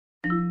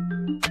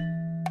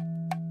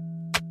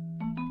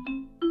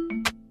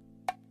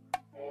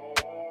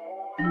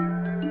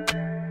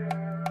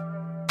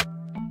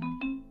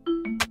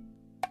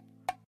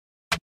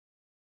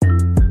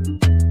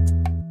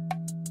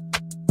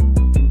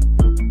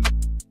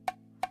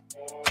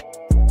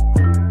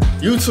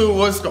YouTube,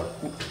 what's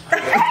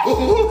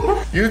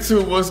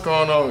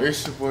going on?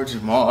 It's your boy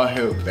Jamaal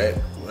here back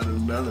with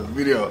another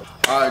video.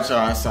 Alright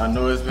y'all, so I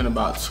know it's been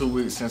about 2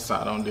 weeks since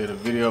I done did a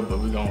video, but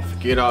we're gonna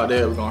forget all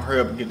that. We're gonna hurry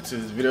up and get to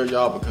this video,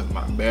 y'all, because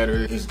my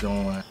battery is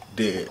going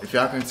dead. If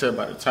y'all can tell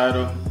by the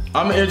title,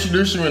 I'm gonna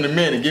introduce you in a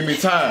minute. Give me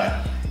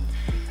time.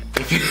 I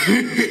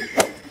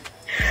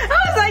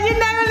was like, you're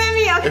not gonna let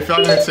me. Okay. If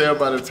y'all can tell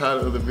by the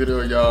title of the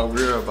video, y'all,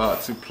 we're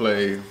about to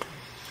play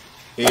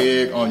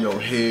Egg on Your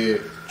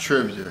Head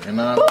trivia,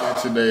 and I'm here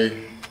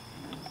today.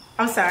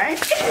 I'm sorry.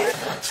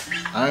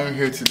 I am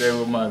here today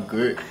with my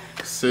good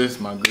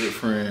sis, my good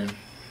friend.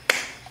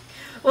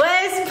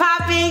 What's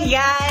poppin',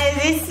 guys?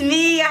 It's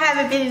me. I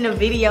haven't been in a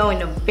video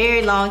in a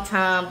very long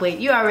time, but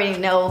you already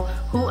know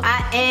who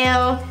I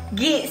am.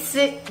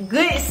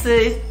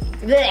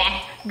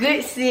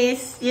 Good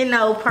sis, you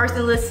know,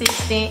 personal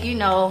assistant, you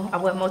know, I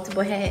wear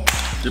multiple hats.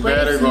 The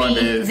battery going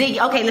dead. Ziggy,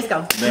 okay, let's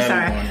go.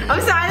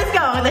 I'm sorry, let's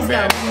go.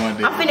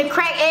 I'm finna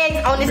crack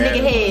eggs on this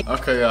nigga head.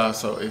 Okay, y'all,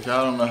 so if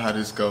y'all don't know how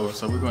this goes,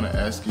 so we're gonna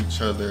ask each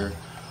other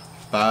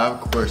 5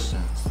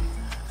 questions.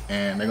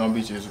 And they're gonna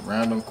be just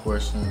random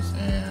questions,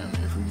 and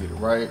if we get it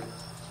right,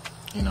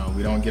 you know,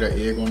 we don't get an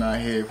egg on our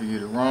head. If we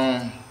get it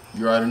wrong,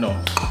 you already know.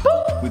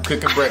 We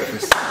cooking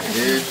breakfast.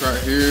 Eggs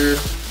right here.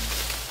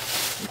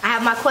 I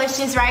have my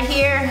questions right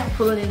here. I'm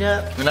pulling it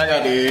up. And I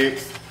got the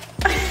eggs.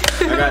 I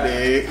got the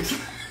eggs.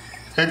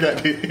 I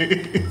got the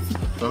eggs.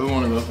 So who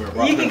wanna go first?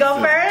 You can go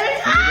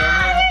first.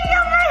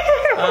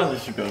 I'll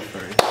let you go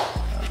first.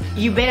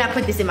 You better not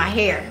put this in my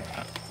hair.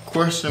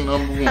 Question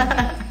number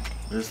 1.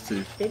 Let's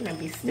see.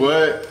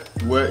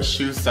 What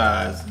shoe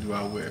size do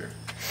I wear?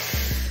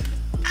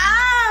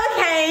 Oh,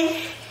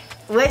 okay.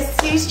 What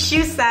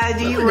shoe size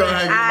do you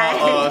wear?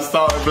 My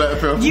salt and black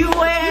pepper. You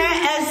wear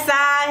a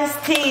size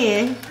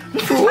 10.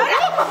 Hold on.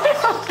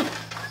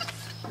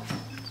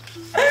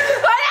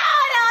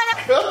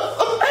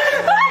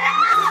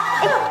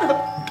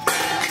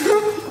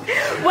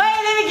 Wait,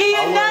 let me give you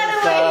another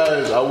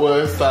one. I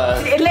was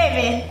size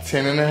 11.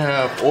 10 and a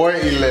half or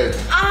 11.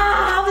 Oh,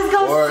 I was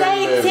gonna say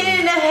 11. 10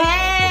 and a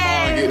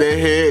half. Come on, get that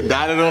head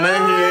dotted on that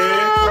head.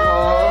 Come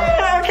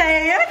on. Okay.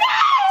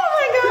 Oh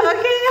my God.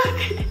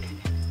 Okay.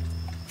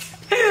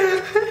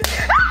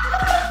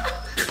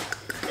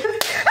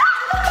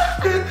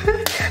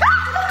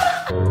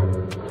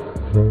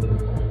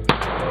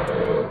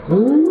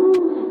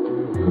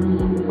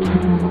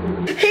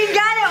 He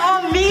got it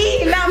on me,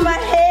 not my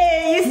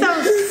head. You so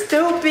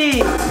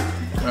stupid.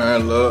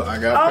 Alright, look, I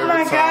got paper towel. Oh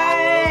my God.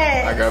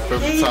 I got paper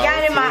towel. You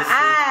got it in my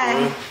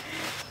eye.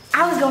 I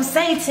was gonna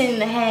say 10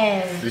 and a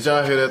half. Did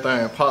y'all hear that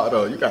thing pop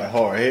though? You got a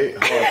hard head,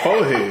 hard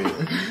forehead.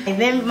 And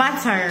then my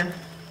turn.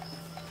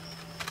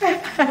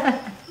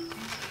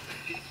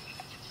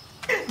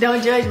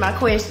 Don't judge my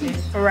questions.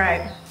 All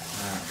right.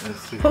 Alright,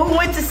 let's see. Who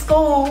went to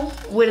school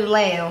with a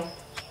lamb?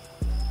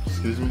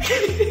 Excuse me?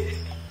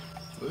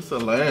 What's a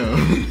lamb?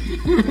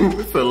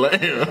 What's a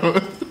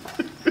lamb?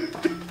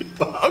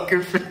 How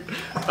can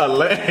a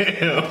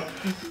lamb?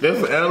 That's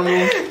an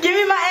animal? Give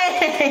me my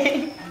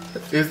egg.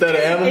 Is that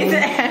an animal? It's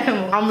an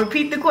animal. I'm gonna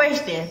repeat the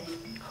question.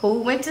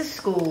 Who went to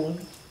school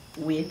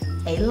with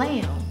a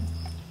lamb?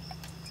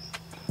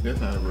 That's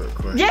not a real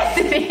question. Yes,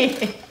 it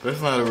is.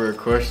 That's not a real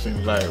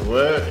question. Like,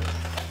 what?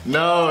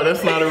 No,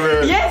 that's not a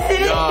real. Yes,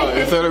 it is. No,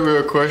 is that a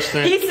real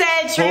question? He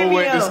said trivia. Who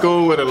went to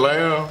school with a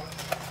lamb?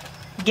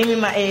 Give me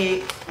my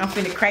egg. I'm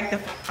finna crack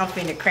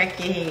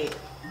your head.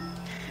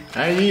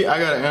 I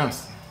got an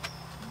answer.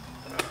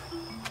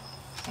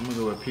 I'm gonna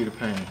go with Peter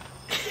Pan.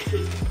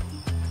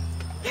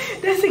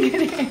 That's a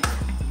good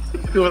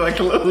answer. Was I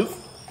close?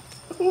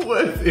 Who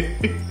was it?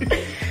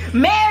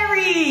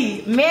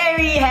 Mary!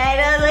 Mary had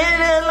a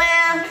little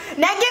lamb.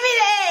 Now give me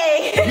the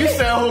egg. You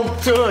said who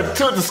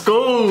took to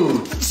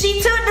school. She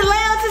took the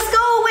lamb to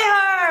school with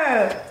her.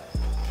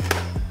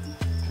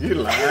 You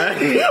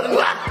lying.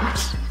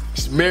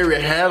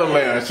 Mary had a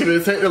lamb. She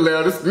didn't take the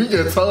lamb. You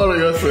just told her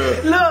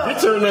yourself. Look. You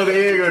took another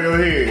egg on your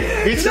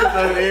head. You took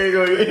another egg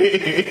on your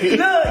head.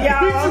 Look,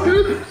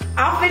 y'all.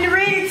 I'm finna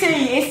read it to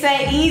you. It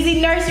say Easy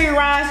Nursery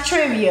Rhymes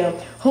Trivia.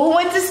 Who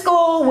went to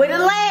school with a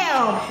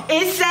lamb?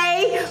 It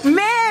say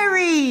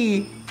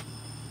Mary.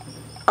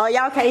 Oh,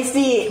 y'all can't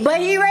see it, but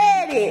he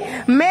read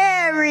it.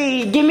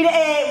 Mary. Give me the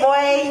egg,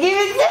 boy. Give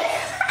it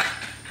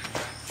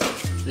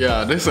to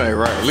Yeah, this ain't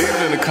right. Leave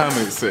it in the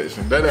comment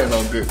section. That ain't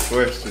no good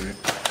question.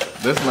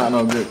 That's not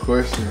no good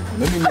question.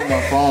 Let me move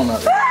my phone out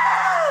there.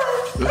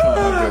 That's not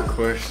no good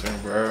question,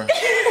 bro.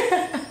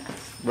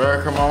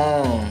 Bro, come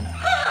on.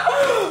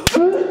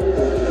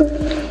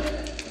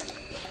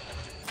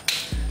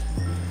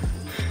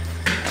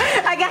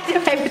 I got your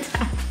paper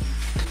towel.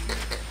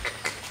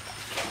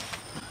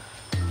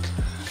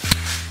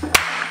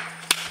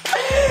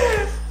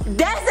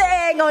 That's the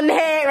egg on the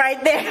head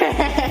right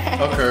there.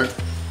 Okay.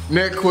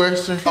 Next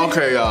question.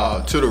 Okay,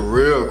 y'all, to the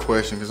real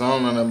question, because I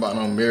don't know nothing about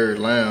no married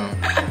lamb.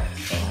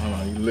 Hold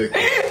on, you lick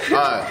it.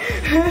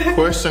 Alright.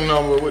 Question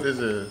number, what is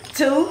it?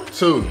 2.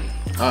 2.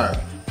 Alright.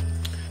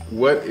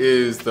 What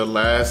is the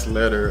last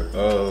letter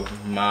of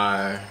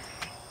my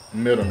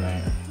middle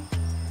name?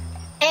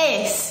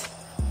 S.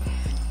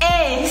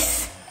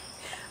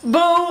 Boom,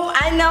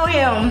 I know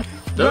him.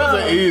 That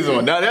was an easy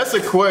one. Now that's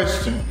a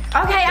question.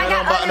 Okay, I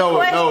got other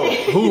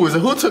questions.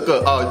 Who took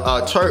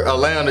a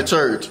lamb to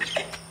church?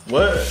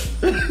 What?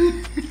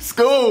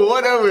 School,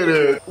 whatever it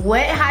is.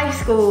 What high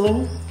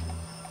school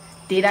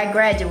did I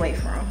graduate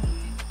from?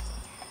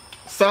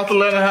 South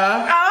Atlanta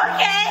High.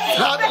 Okay.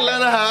 South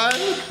Atlanta High.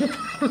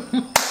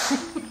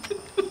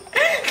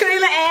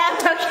 Cleveland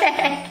Ave,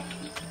 okay.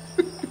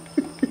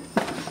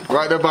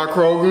 Right there by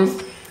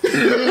Kroger's. It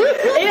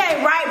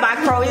ain't right by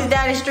Kroger. It's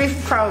down the street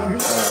from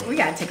Kroger. We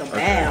gotta take a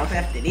bath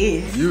after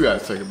this. You gotta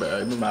take a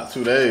bath. It's been about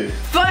 2 days.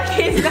 Fuck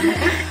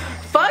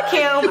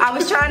him. I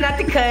was trying not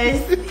to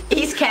cuss.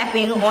 He's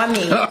capping on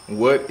me.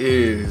 What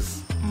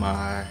is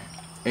my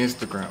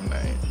Instagram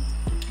name?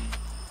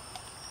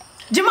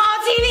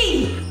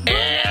 JamaalTV.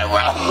 Yeah,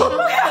 well. Hold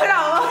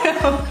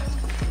on.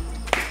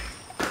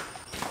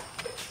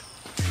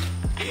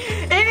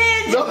 It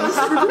is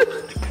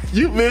Jamaal.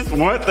 You missed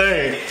one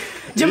thing.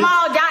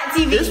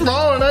 Jamaal.tv. It's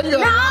wrong. Now you got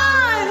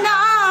No.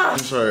 I'm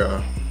sorry,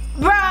 y'all.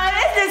 Bro,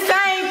 it's the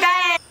same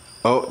thing.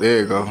 Oh, there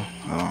you go.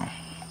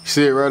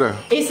 See it right there.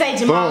 It say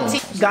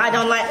JamaalTV. God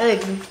don't like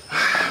ugly.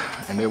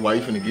 And then why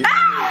you finna get?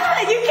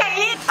 Ah, you can't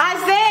hit. I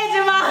said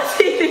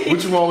JamaalTV.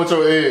 What you want with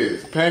your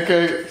eggs?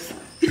 Pancakes?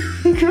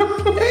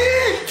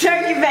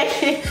 Turkey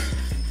bacon.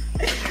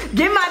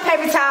 Get my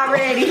paper towel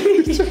ready.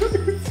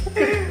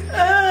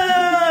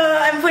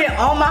 And put it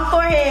on my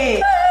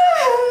forehead.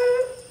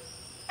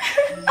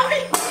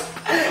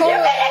 You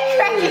better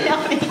crack it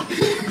on me.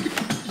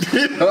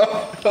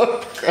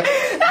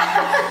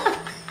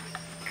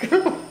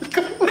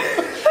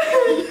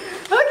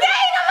 Okay,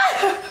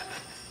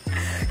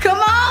 come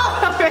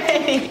on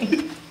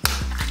already.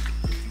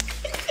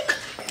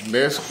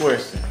 Next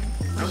question.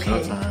 Okay.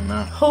 It's your time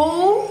now.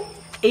 Who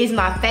is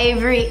my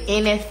favorite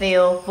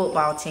NFL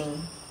football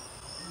team?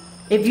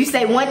 If you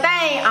say one thing,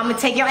 I'm gonna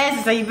take your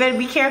answer, so you better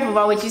be careful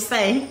about what you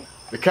say.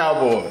 The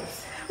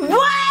Cowboys.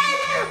 What?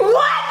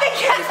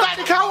 It's like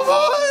the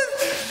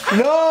Cowboys?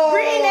 No.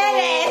 Bring that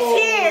ass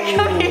here.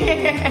 Come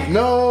here.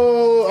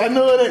 No, I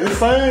know it ain't the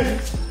same.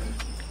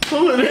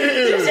 Who it You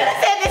is? should have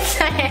said the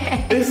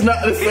same. It's not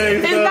the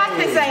same. It's not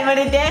the same, but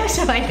it damn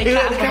sure ain't the It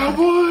ain't the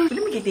Cowboys. Cowboys.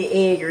 Let me get the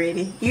egg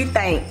ready. You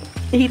think?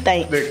 He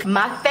thinks.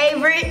 My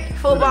favorite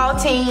football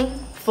team,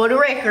 for the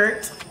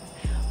record,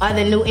 are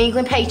the New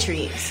England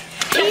Patriots.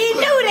 He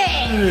knew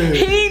that.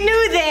 He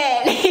knew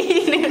that.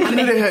 I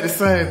knew they had the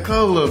same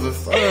colors or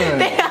something.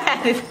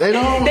 They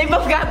don't. They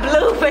both got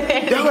blue.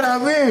 That's what I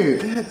mean.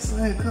 They had the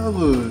same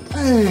colors.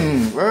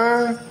 Dang,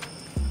 bro.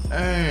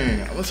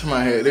 Dang. I'm turn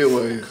my head that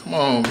way. Come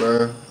on,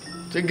 bro.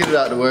 Just get it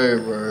out the way,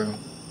 bro.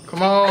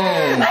 Come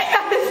on.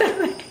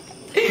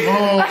 Come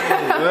on,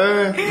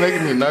 bro.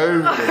 Making me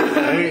nervous.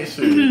 I ain't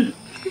shit.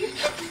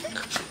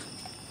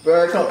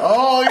 Bro, come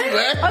on. You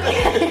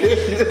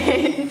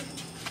laughing?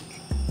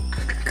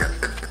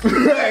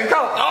 Hey,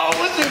 come on,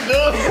 what you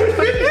doing?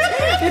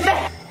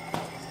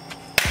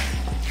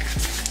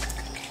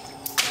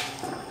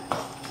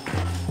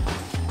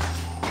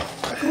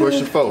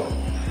 Question 4.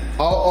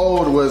 How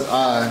old was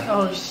I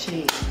Oh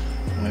shit.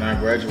 when I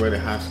graduated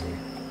high school?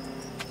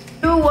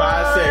 You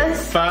 5 seconds.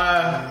 was.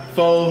 5,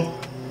 4,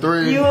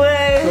 3. You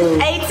was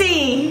 2.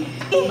 18.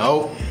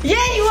 Nope.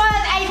 Yeah, you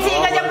was 18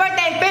 because your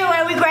birthday in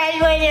February. We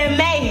graduated in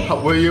May.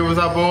 What year was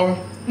I born?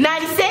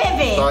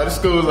 97. Started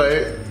school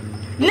late.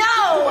 No,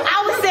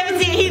 I was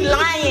 17. He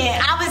lying.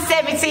 I was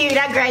 17 when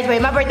I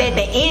graduated. My birthday at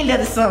the end of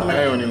the I summer.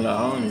 ain't even lie.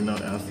 I don't even know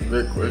the answer to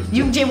that question.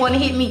 You just want to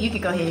hit me? You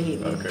can go ahead and hit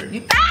me.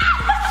 Okay.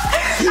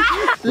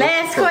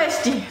 Last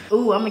question.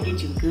 Ooh, I'm gonna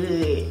get you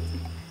good.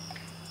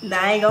 Nah,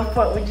 I ain't gonna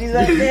fuck with you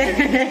like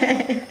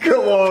that.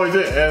 Come on,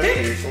 just ask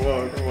me.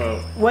 Come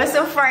on. What's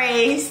a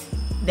phrase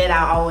that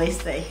I always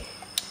say?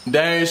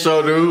 They ain't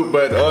show dude,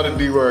 but the other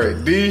D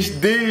word. D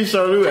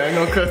show dude. Ain't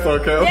no cuss on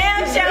camera.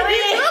 Damn, Shelby.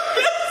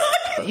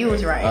 You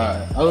was right.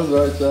 Alright, I was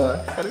right, y'all.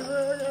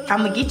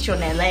 I'm gonna get you on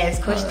that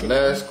last question.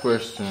 Last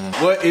question.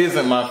 What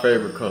isn't my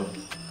favorite color?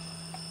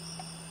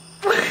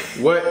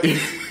 What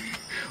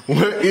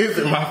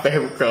isn't my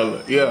favorite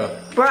color? Yeah.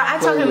 Bro, I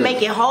told him to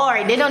make it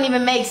hard. They don't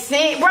even make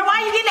sense. Bro,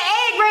 why you getting the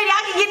egg ready?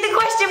 I can get the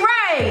question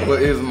right.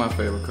 What isn't my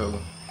favorite color?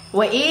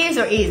 What is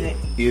or isn't?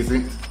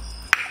 Isn't.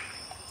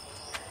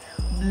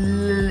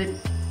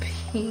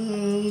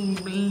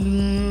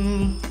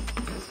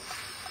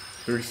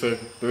 3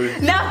 seconds. 3.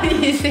 No,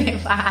 you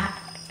said 5.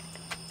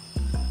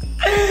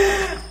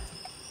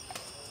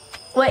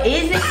 What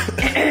is it?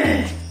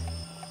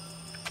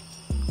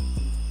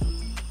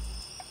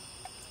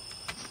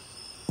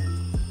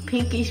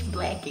 Pinkish,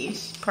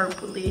 blackish,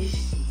 purplish,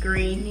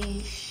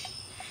 greenish.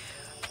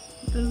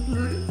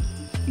 Bring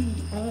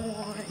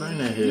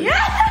that here.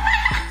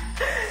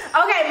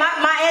 Okay,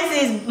 my answer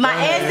is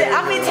answer.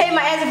 I'm gonna tell you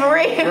my answer for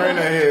real. Bring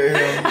that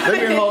head.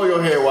 Let me hold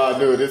your head while I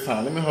do it this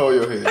time. Let me hold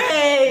your head.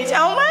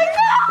 Oh my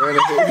god. Bring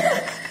that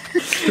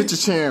head. Put your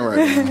chin right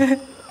there.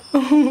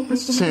 Put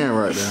your chin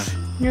right there.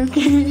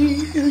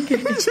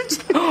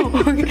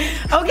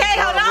 Okay,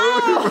 hold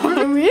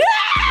on.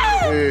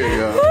 There you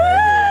go.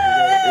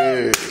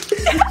 Yeah.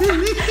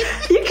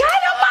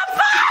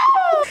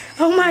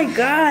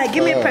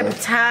 paper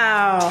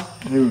towel.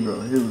 Here we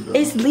go. Here we go.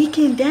 It's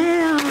leaking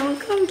down.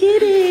 Come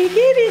get it.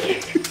 Get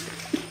it.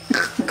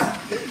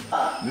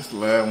 This is the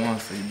last one,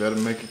 so you better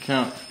make it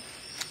count.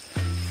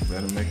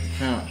 Better make it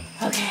count.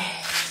 Okay.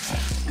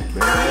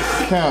 Better make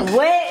it count.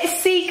 What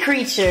sea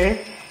creature?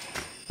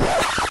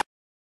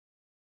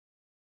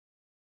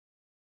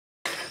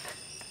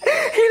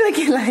 He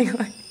looking like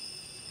one.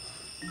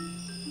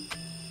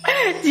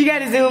 You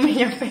gotta zoom in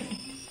your face.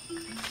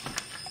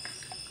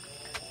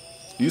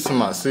 You some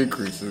my sea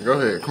creatures. Go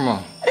ahead, come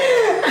on.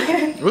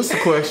 What's the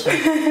question?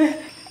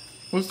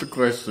 What's the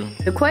question?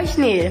 The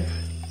question is,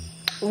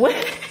 what?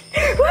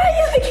 Why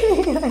are you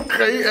looking at me?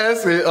 Can you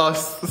ask it? A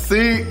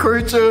sea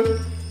creature?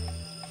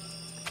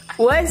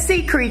 What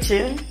sea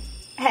creature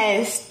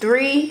has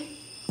 3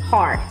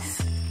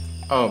 hearts?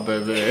 Oh,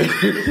 baby.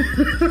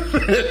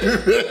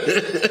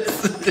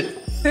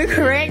 The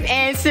correct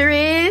answer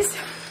is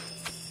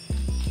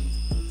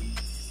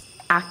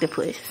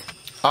octopus.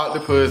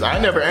 Octopus. I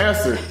never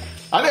answered.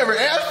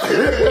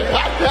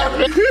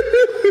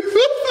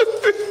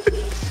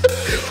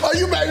 Oh,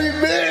 you made me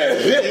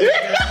mad.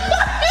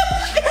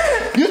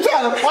 You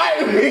trying to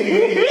fight me?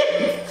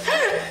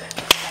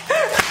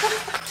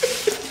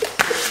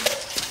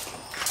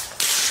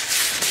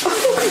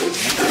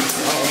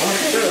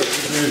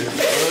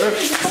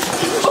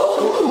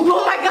 Oh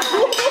my God.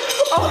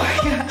 Oh my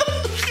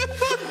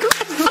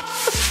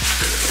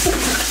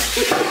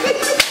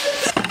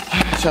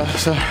God.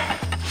 So.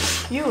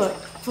 You are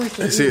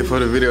fucking. That's it for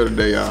the video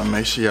today, y'all.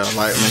 Make sure y'all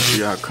like, make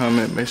sure y'all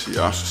comment, make sure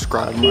y'all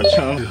subscribe to my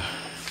channel.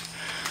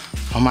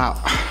 I'm out.